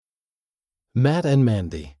Matt and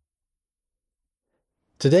Mandy.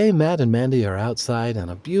 Today, Matt and Mandy are outside on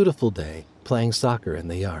a beautiful day, playing soccer in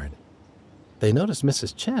the yard. They notice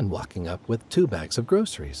Mrs. Chen walking up with 2 bags of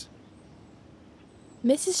groceries.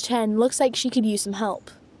 Mrs. Chen looks like she could use some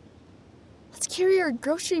help. Let's carry our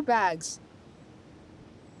grocery bags.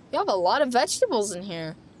 You have a lot of vegetables in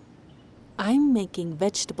here. I'm making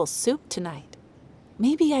vegetable soup tonight.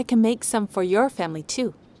 Maybe I can make some for your family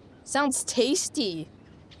too. Sounds tasty.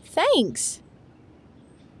 Thanks.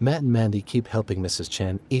 Matt and Mandy keep helping Mrs.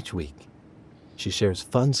 Chen each week. She shares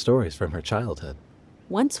fun stories from her childhood.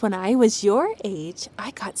 Once when I was your age, I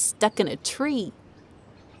got stuck in a tree.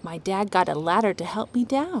 My dad got a ladder to help me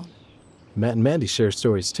down. Matt and Mandy share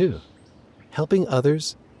stories too. Helping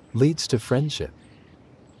others leads to friendship.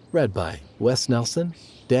 Read by Wes Nelson,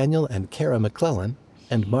 Daniel and Kara McClellan,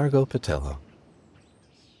 and Margot Patello.